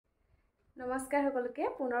নমস্কাৰ সকলোকে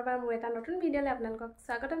পুনৰবাৰ মোৰ এটা নতুন ভিডিঅ'লৈ আপোনালোকক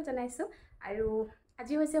স্বাগতম জনাইছো আৰু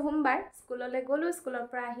আজি হৈছে সোমবাৰ স্কুললৈ গলো স্কুলৰ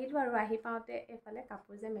পৰা আহিলো আৰু আহি পাওঁতে এফালে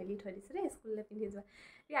কাপোৰ যে মেলি থৈ দিছিলে স্কুললৈ পিন্ধি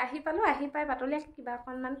যোৱা আহি পালো আহি পাই বাটলিয়া কিবা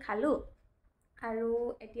অকণমান খালো আৰু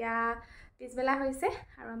এতিয়া পিছবেলা হৈছে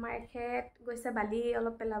আৰু আমাৰ এখেত গৈছে বালি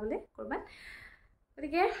অলপ পেলাবলৈ কৰবাত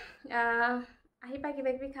গতিকে আহি পাই কিবা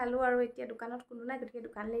কিবি খালো আৰু এতিয়া দোকানত কোনো নাই গতিকে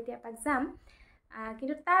দোকানলৈ এতিয়া এপাক যাম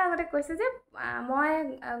কিন্তু তাৰ আগতে কৈছে যে মই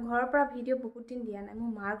ঘৰৰ পৰা ভিডিঅ' বহুত দিন দিয়া নাই মোৰ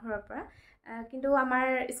মাৰ ঘৰৰ পৰা কিন্তু আমাৰ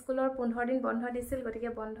স্কুলৰ 15 দিন বন্ধ দিছিল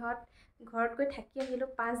গতিকে বন্ধত ঘৰত গৈ থাকি আহিলো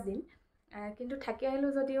 5 দিন কিন্তু থাকি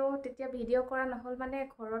আহিলো যদিও তেতিয়া ভিডিঅ' কৰা নহল মানে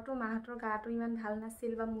ঘৰতো মাহঁতৰ গাটো ইমান ভাল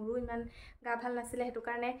নাছিল বা মোৰো ইমান গা ভাল নাছিলে হেতু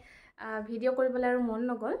কাৰণে ভিডিঅ' কৰিবলৈ আৰু মন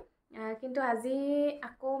নগল কিন্তু আজি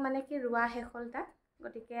আকৌ মানে কি ৰুৱা শেষ হ'ল তাত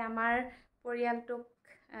গতিকে আমাৰ পৰিয়ালটোক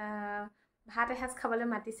ভাত এসাঁজ খাবলৈ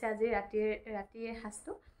মাতিছে আজি ৰাতিৰ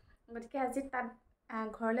সাঁজটো গতিকে আজি তাত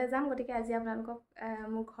ঘৰলৈ যাম গতিকে আজি আপোনালোকক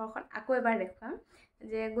মোৰ ঘৰখন আকৌ এবাৰ দেখুৱাম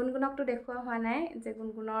যে গুণগুণকটো দেখুওৱা হোৱা নাই যে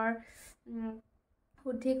গুণগুণৰ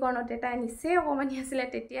শুদ্ধিকৰণতে তাই নিচেই অকণমানি আছিলে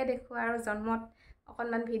তেতিয়া দেখুওৱা আৰু জন্মত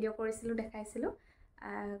অকণমান ভিডিঅ' কৰিছিলোঁ দেখাইছিলোঁ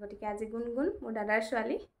গতিকে আজি গুণগুণ মোৰ দাদাৰ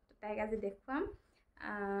ছোৱালী তাইক আজি দেখুৱাম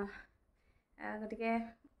গতিকে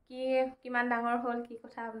কিমান ডাঙৰ হ'ল কি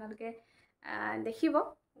কথা আপোনালোকে দেখিব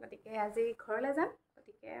গতিকে আজি ঘৰলৈ যাম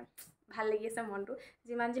গতিকে ভাল লাগি আছে মনটো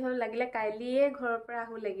যিমান যি হ'ল লাগিলে কাইলিয়ে ঘৰৰ পৰা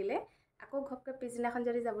আহো লাগিলে আকৌ ঘপকে পিছদিনাখন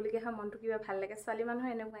যদি যাবলগীয়া হয় মনটো কিবা ভাল লাগে ছোৱালী মানুহৰ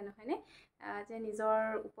এনেকুৱাই নহয়নে যে নিজৰ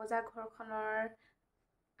উপজা ঘৰখনৰ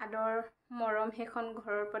আদৰ মৰম সেইখন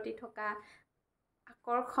ঘৰৰ প্ৰতি থকা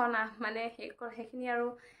আকৰ্ষণ মানে সেইখিনি আৰু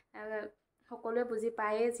সকলোৱে বুজি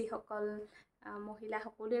পায়ে যিসকল মহিলা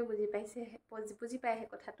সকলোৱে বুজি পায় সেই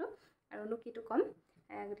কথাটো আৰুনো কিটো ক'ম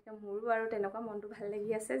গতিকে মোৰো আৰু তেনেকুৱা মনটো ভাল লাগি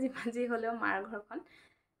আছে যিমান যি হ'লেও মাৰ ঘৰখন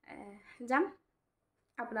যাম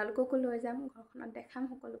আপোনালোককো লৈ যাম ঘৰখনত দেখাম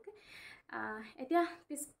সকলোকে এতিয়া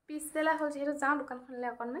পিছবেলা হ'ল যিহেতু যাওঁ দোকানখনলৈ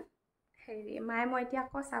অকণমান হেৰি মায়ে মই এতিয়া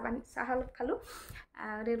আকৌ চাহ অলপ খালোঁ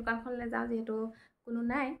গতিকে দোকানখনলৈ যাওঁ যিহেতু কোনো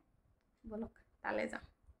নাই বলক তালৈ যাওঁ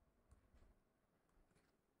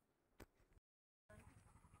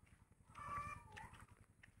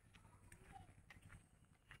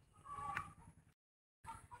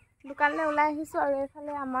দোকানলৈ ওলাই আহিছোঁ আৰু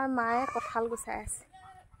এইফালে আমাৰ মায়ে কঁঠাল গুচাই আছে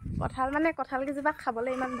কঁঠাল মানে কঁঠাল কেইজোপা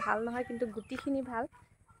খাবলৈ ইমান ভাল নহয় কিন্তু গুটিখিনি ভাল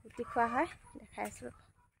গুটি খোৱা হয় দেখাই আছোঁ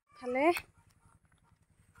ইফালে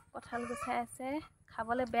কঁঠাল গুচাই আছে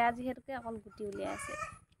খাবলৈ বেয়া যিহেতুকে অকল গুটি উলিয়াই আছে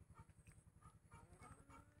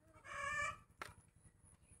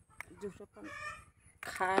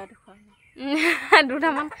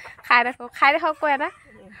দুটামান খাই দেখক কৈ এটা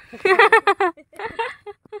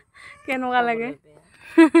কেনেকুৱা লাগে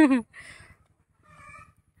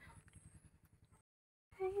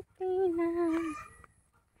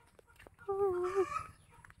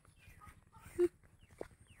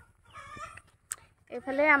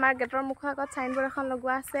এইফালে আমাৰ গেটৰ মুখৰ আগত চাইনবোৰ্ড এখন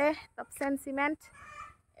লগোৱা আছে টপচেন চিমেণ্ট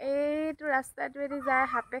এইটো ৰাস্তাটোৱেদি যায়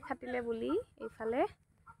হাপে খাটিলে বুলি এইফালে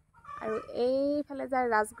আৰু এইফালে যায়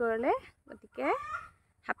ৰাজগড়লৈ গতিকে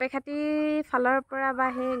হাপে খাটি ফালৰ পৰা বা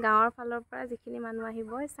সেই গাঁৱৰ ফালৰ পৰা যিখিনি মানুহ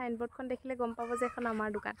আহিব চাইনবোৰ্ডখন দেখিলে গম পাব যে এখন আমাৰ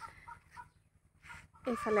দোকান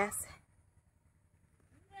এইফালে আছে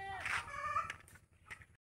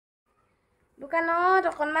দোকানত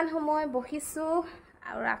অকণমান সময় বহিছোঁ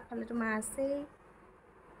আৰু আগফালে তোমাৰ আছেই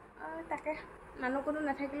তাকে মানুহ কোনো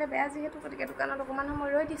নাথাকিলে বেয়া যিহেতু গতিকে দোকানত অকণমান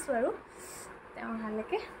সময় ৰৈ দিছোঁ আৰু তেওঁ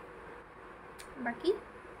অহালৈকে বাকী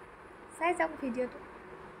চাই যাওক ভিডিঅ'টো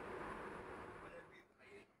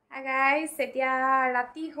গাইছ এতিয়া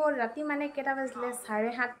ৰাতি হ'ল ৰাতি মানে কেইটা বাজিলে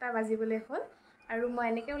 7:30 বাজিবলৈ হ'ল আৰু মই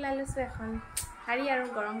এনেকৈ ওলাই লৈছোঁ এখন শাৰী আৰু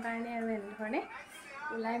গৰম কাৰণে আৰু এনেধৰণে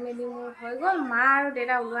ওলাই মেলি মোৰ হৈ গ'ল মা আৰু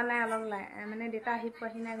দেউতা ওলোৱা নাই অলপ মানে দেউতা আহি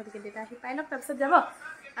পোৱাহি নাই গতিকে দেউতা আহি পাই লওক তাৰপিছত যাব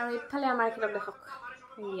আৰু ইফালে আমাৰ খেলক দেখক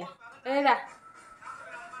সেয়া এৰা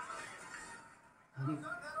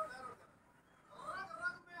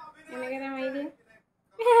এনেকৈ মাৰি দিয়ে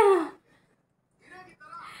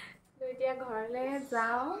এতিয়া ঘৰলৈ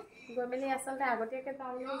যাওঁ গৈ মেলি আচলতে আগতীয়াকৈ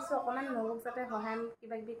যাওঁ বুলি ভাবিছোঁ অকণমান নবৌক যাতে সহায়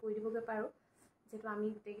কিবা কিবি কৰি দিবগৈ পাৰোঁ যিহেতু আমি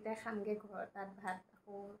গোটেইকেইটাই খামগৈ ঘৰ তাত ভাত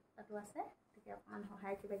আকৌ তাতো আছে গতিকে অকণমান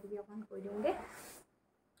সহায় কিবা কিবি অকণমান কৰি দিওঁগৈ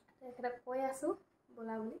তেখেতক কৈ আছোঁ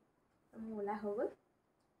বোলা বুলি মোৰ ওলা হৈ গ'ল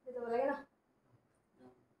যাব লাগে ন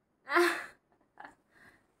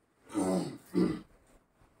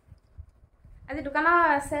আজি দোকানৰ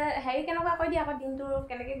আছে হেৰি কেনেকুৱা কৈ দিয়া আকৌ দিনটো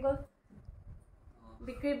কেনেকৈ গ'ল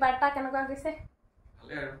বিক্ৰীৰ বাৰ্তা কেনেকুৱা গৈছে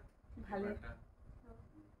ভালে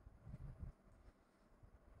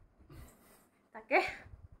তাকে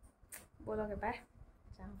বলক এবাৰ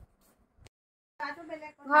যাওঁ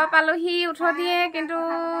ঘৰ পালোহি উঠতিয়ে কিন্তু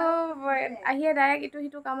আহিয়ে ডাইৰেক্ট ইটো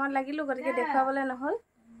সিটো কামত লাগিলো গতিকে দেখুৱাবলৈ নহ'ল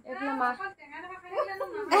এইফালে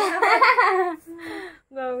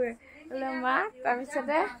মা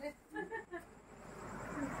তাৰপিছতে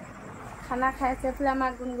খানা খাইছে এইফালে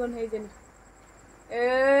আমাৰ গুণগুণ সেইজনী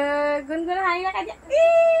গুণগুণ হাঁহি কাটিয়া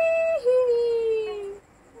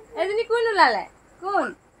এজনী কোন ওলালে কোন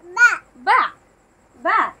বা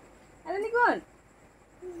বা এজনী কোন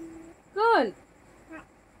কোন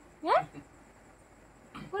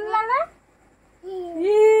কোন ওলালে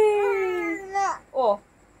ও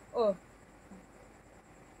ও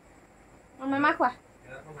মামা খোৱা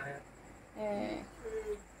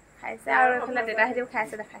খাইছে আৰু এইফালে দেউতাহঁতেও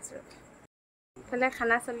খাইছে দেখাইছো এইফালে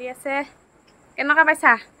খানা চলি আছে কেনেকুৱা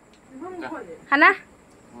পাইছা খানা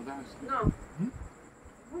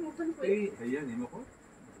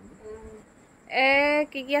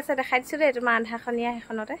কি কি আছে দেখাই দিছো দেই তোমাৰ আধাখনীয়া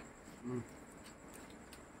সেইখনতে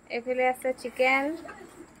এইফালে আছে চিকেন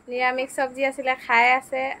নিৰামিষ চব্জি আছিলে খাই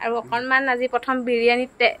আছে আৰু অকণমান আজি প্ৰথম বিৰিয়ানী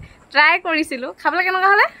ট্ৰাই কৰিছিলোঁ খাবলৈ কেনেকুৱা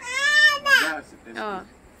হ'লে অঁ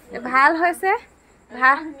ভাল হৈছে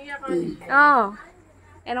ভাল অঁ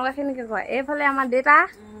এনেকুৱাখিনিকে কয় এইফালে আমাৰ দেউতা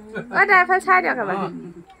ঐ দা এইফালে চাই দিয়ক এবাৰ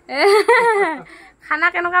খানা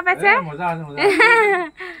কেনেকুৱা পাইছে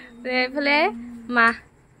এইফালে মা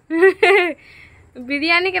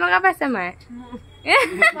বিৰিয়ানী কেনেকুৱা পাইছে মায়ে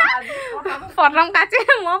প্ৰথম কাটি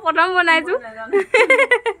মই প্ৰথম বনাইছোঁ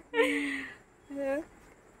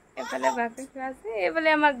এইফালে বাপে খোৱা আছে এইফালে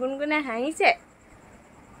আমাৰ গুণগুণে হাঁহিছে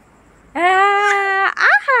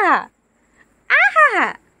আহা আহা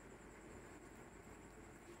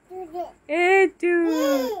এইটো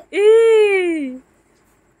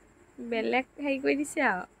বেলেগ হেৰি কৰি দিছে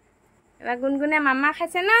আৰু এবাৰ গুণগুণে মামা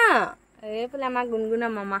খাইছে ন এইফালে আমাৰ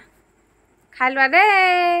গুণগুণৰ মামা খাই লোৱা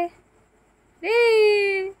দেই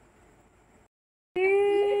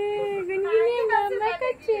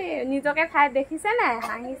নিজকে খাই দেখিছে নাই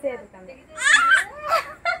হাঁহিছে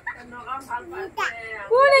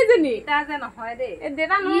কোন এজনী নহয় দেই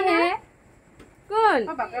দেউতা নহয় কোন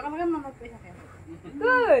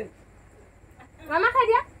কোন মামা খাই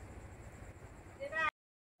দিয়া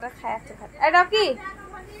খাই আছে ভাত কি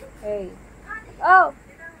এই অ'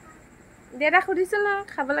 দেউতা সুধিছো ন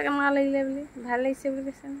খাবলৈ কেনেকুৱা লাগিলে বুলি ভাল লাগিছে বুলি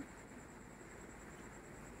কৈছে ন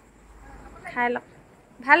খাই লওক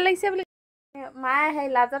ভাল লাগিছে বুলি মায়ে সেই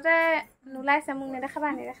লাজতে নোলাইছে মোক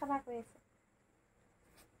নেদেখাবা কৈ আছে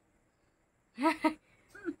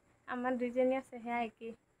আমাৰ দুইজনী আছে সেয়া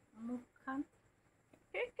একেই মুখখন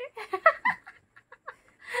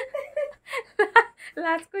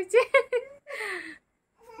লাজ কৰিছে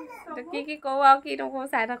কি কওঁ আৰু কি নকওঁ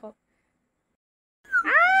চাই থাকক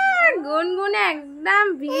গুণগুণে একদম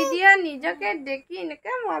ভিডিঅ' নিজকে দেখি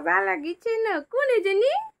এনেকে মজা লাগিছে ন কোন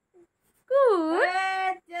এজনী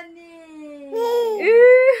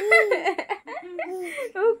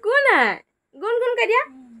কোন গুণগুণ কৈ দিয়া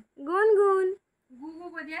গুণগুণ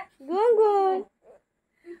গুণগুণ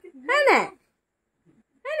হয় নাই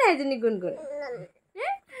এজনী গুণগুণ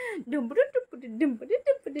ডুম্পুটু টুপুটু ডুম্পুটু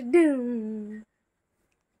টুপুটু ডুম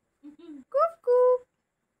কুকু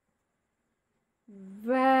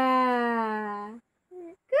বা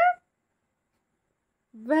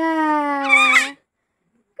বা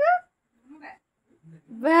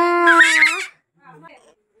বা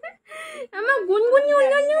আমাৰ গুণগুণ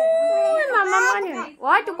মামা মানে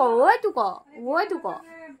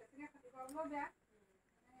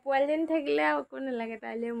পোৱালিজনী থাকিলে আৰু একো নালাগে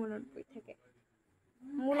তাইলে মনত পৰি থাকে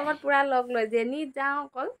মোৰ লগত পুৰা লগ লয় যেনি যাওঁ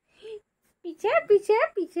অকল পিছে পিছে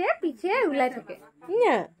পিছে পিছে ওলাই থাকে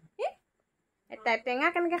তাই টেঙা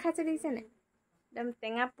কেনেকৈ খাইছে দেখিছেনে একদম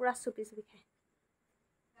টেঙা পুৰা চুপি চুপি খায়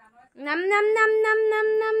নাম নাম নাম নাম নাম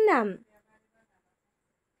নাম নাম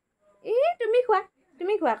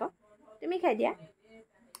তুমি খোৱা আকৌ তুমি খাই দিয়া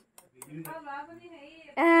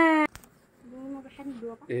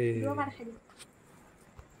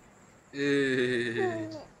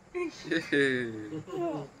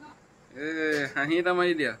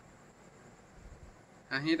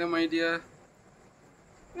হাঁহি এটা মাৰি দিয়া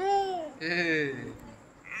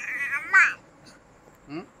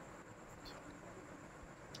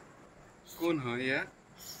কোন হয় ইয়া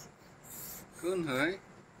কোন হয়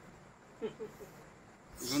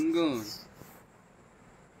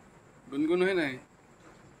গুণগুণ হয় নাই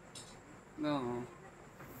ন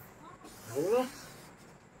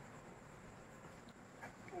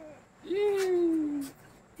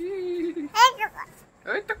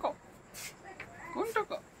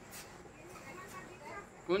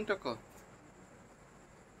কোন টক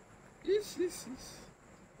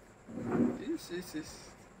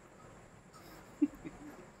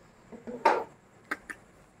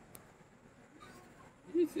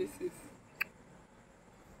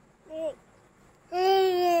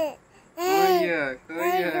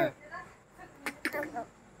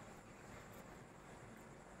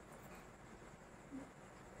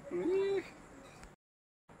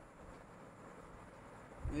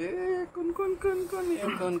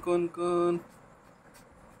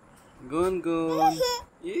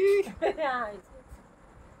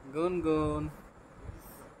Gon.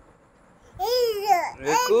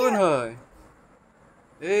 Kun hoy.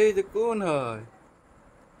 Hey, the kun hoy.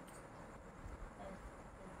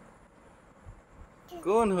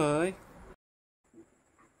 Kun hoy.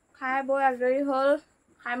 খাই বৈ আজৰি হ'ল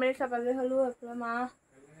খাই মেলি চব আজৰি হ'লো এইফালে মা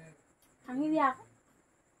ভাঙি দিয়া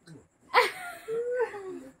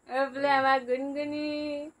এইফালে আমাৰ গুণগুণি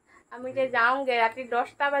আমি এতিয়া যাওঁগে ৰাতি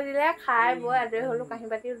 10টা বাজিলে খাই বৈ আজৰি হ'লো কাঁহী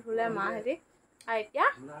বাতি ধুলে মাহেঁতি আৰু এতিয়া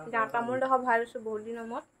গাঁও তামোল দেখো ভাল হৈছো বহুত দিনৰ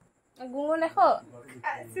মূৰত গুণগুণ দেখো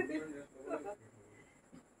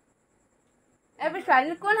এইবোৰ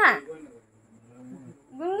ছোৱালী কোন হা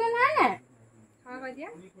গুণগুণ হয় নে হয় দিয়া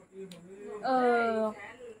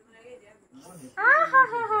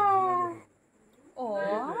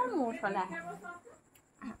মোৰ চলা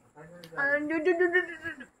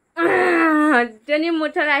জনী মোৰ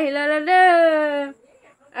চলা আহিলে দেই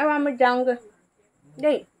আৰু আমি যাওঁগে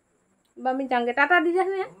দেই আমি যাওঁগে টাটা দি দিয়া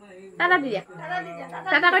টাটা দি দিয়া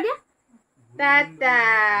টাটা কৈ দিয়া টাটা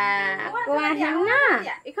আকৌ আহিম না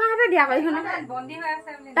এইখন হাতে দিয়া আকৌ এইখন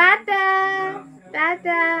টাটা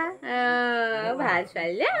টাটা ভাল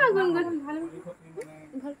ছোৱালী গুণগুণ ভাল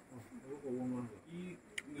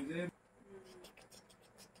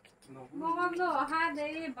অহা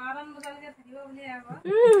দেৰি 12 বজালৈকে থাকিব বুলি আকৌ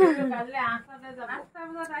কাইলৈ 8টাতে যাব 8টা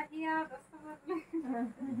বজাত আহি আৰু 10টা বজালৈকে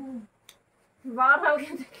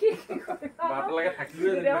থাকি 12টালৈকে থাকিলে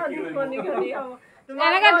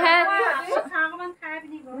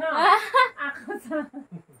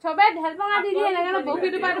চবে ঢেল পঙা দি দিয়ে এনেকে বহি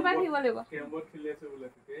দুপা থাকিব লাগিব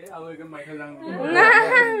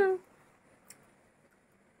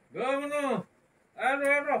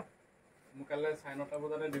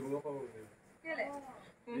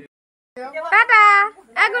টাটা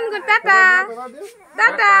গুণগুণ টাটা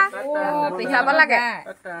টাটা পিঠাব লাগে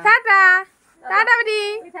টাটা টাটা বুলি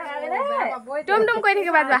টুম টুম কৰি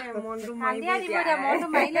থাকিবা যোৱা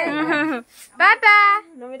টাটা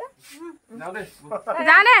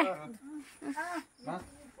যাওঁ দে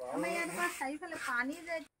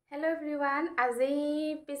হেল্ল' এভৰিৱান আজি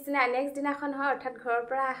পিছদিনা নেক্সট দিনাখন হয় অৰ্থাৎ ঘৰৰ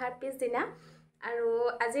পৰা অহাৰ পিছদিনা আৰু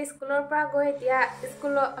আজি স্কুলৰ পৰা গৈ এতিয়া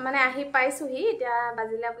স্কুলত মানে আহি পাইছোহি এতিয়া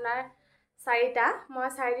বাজিলে আপোনাৰ 4টা মই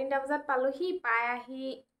 3:30 বজাত পালোহি পাই আহি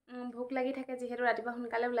ভোক লাগি থাকে যিহেতু ৰাতিপুৱা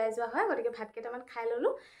সোনকালে ওলাই যোৱা হয় গতিকে ভাত কেইটামান খাই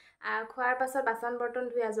ল'লোঁ খোৱাৰ পাছত বাচন বৰ্তন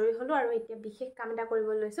ধুই আজৰি হ'লোঁ আৰু এতিয়া বিশেষ কাম এটা কৰিব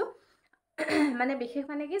লৈছোঁ মানে বিশেষ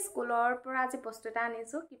মানে কি স্কুলৰ পৰা আজি বস্তু এটা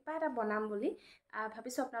আনিছোঁ কিবা এটা বনাম বুলি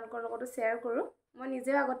ভাবিছোঁ আপোনালোকৰ লগতো শ্বেয়াৰ কৰোঁ মই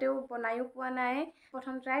নিজেও আগতেও বনায়ো পোৱা নাই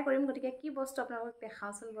প্ৰথম ট্ৰাই কৰিম গতিকে কি বস্তু আপোনালোকক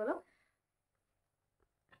দেখাওঁচোন বলক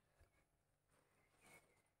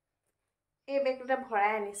এই বেগটোতে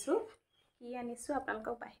ভৰাই আনিছোঁ কি আনিছোঁ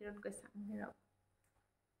আপোনালোকক বাহিৰত গৈ চাম ৰ'ব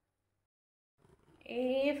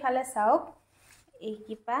এইফালে চাওক এই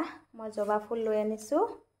কিবা মই জবাফুল লৈ আনিছোঁ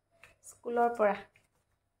স্কুলৰ পৰা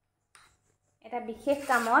এটা বিশেষ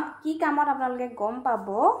কামত কি কামত আপোনালোকে গম পাব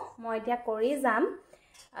মই এতিয়া কৰি যাম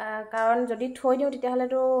কাৰণ যদি থৈ দিওঁ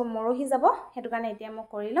তেতিয়াহ'লেতো মৰহি যাব সেইটো কাৰণে এতিয়া মই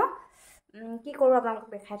কৰি লওঁ কি কৰোঁ আপোনালোকক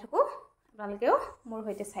দেখাই থাকোঁ আপোনালোকেও মোৰ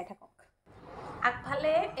সৈতে চাই থাকক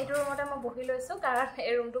আগফালে এইটো ৰুমতে মই বহি লৈছোঁ কাৰণ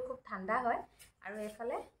এই ৰুমটো খুব ঠাণ্ডা হয় আৰু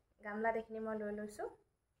এইফালে গামলা দেখিনি মই লৈ লৈছোঁ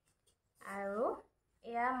আৰু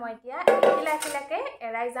এয়া মই এতিয়া এখিলাকে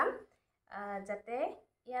এৰাই যাম যাতে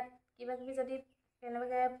ইয়াত কিবা কিবি যদি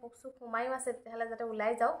কেনেবাকৈ পোক চোক সোমায়ো আছে তেতিয়াহ'লে যাতে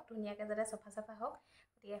ওলাই যাওক ধুনীয়াকৈ যাতে চফা হওক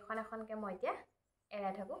গতিকে এখন এখনকৈ মই এতিয়া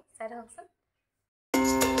এৰাই থাকোঁ চাই থাককচোন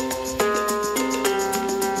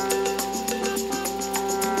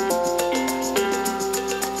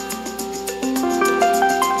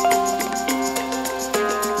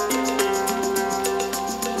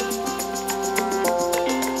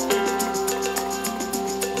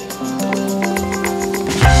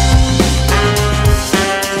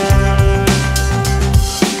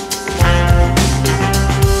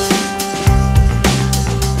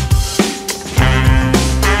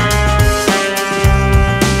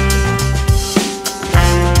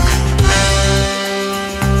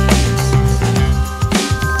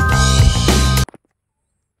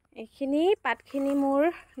পাতখিনি মোৰ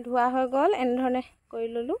ধোৱা হৈ গ'ল এনেধৰণে কৰি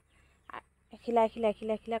ল'লোঁ এখিলা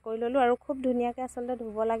কৰি ল'লোঁ আৰু খুব ধুনীয়াকৈ আচলতে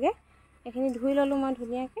ধুব লাগে এইখিনি ধুই ল'লোঁ মই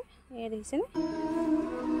ধুনীয়াকৈ এই দেখিছেনে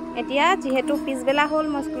এতিয়া যিহেতু পিছবেলা হ'ল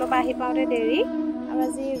মই স্কুলৰ পৰা আহি পাওঁতে দেৰি আৰু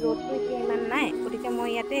আজি ৰ'দটো এতিয়া ইমান নাই গতিকে এতিয়া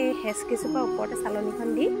মই ইয়াতে হেচকিছুপা ওপৰতে চালনীখন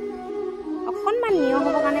দি অকণমান নিয়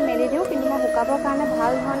হ'বৰ কাৰণে মেলি দিওঁ, কিন্তু মই শুকাবৰ কাৰণে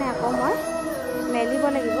ভাল ধৰণে আকৌ মই মেলিব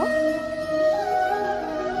লাগিব।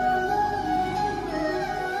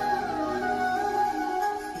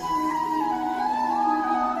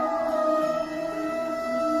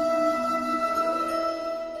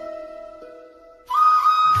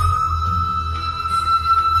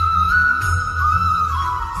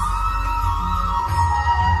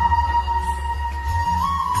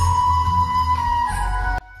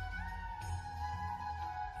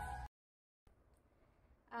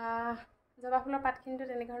 জবা ফুলৰ পাতখিনিটো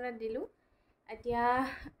তেনেধৰণে দিলোঁ। এতিয়া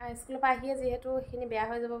স্কুলৰ পৰা আহিয়ে যিহেতু সেইখিনি বেয়া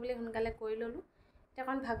হৈ যাব বুলি সোনকালে কৰি ল'লোঁ। এতিয়া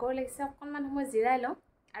অকণ ভাগৰ লাগিছে, অকণমান সময় জিৰাই লওঁ।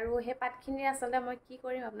 আৰু সেই পাতখিনিৰ আচলতে মই কি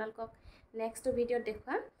কৰিম আপোনালোকক নেক্সট ভিডিঅ'ত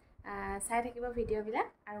দেখুৱাম। চাই থাকিব ভিডিঅ'বিলাক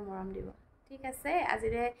আৰু মৰম দিব। ঠিক আছে,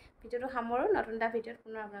 আজিৰে ভিডিঅ'টো সামৰোঁ। নতুন এটা ভিডিঅ'ত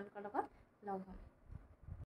পুনৰ আপোনালোকৰ লগত লগ হ'ম।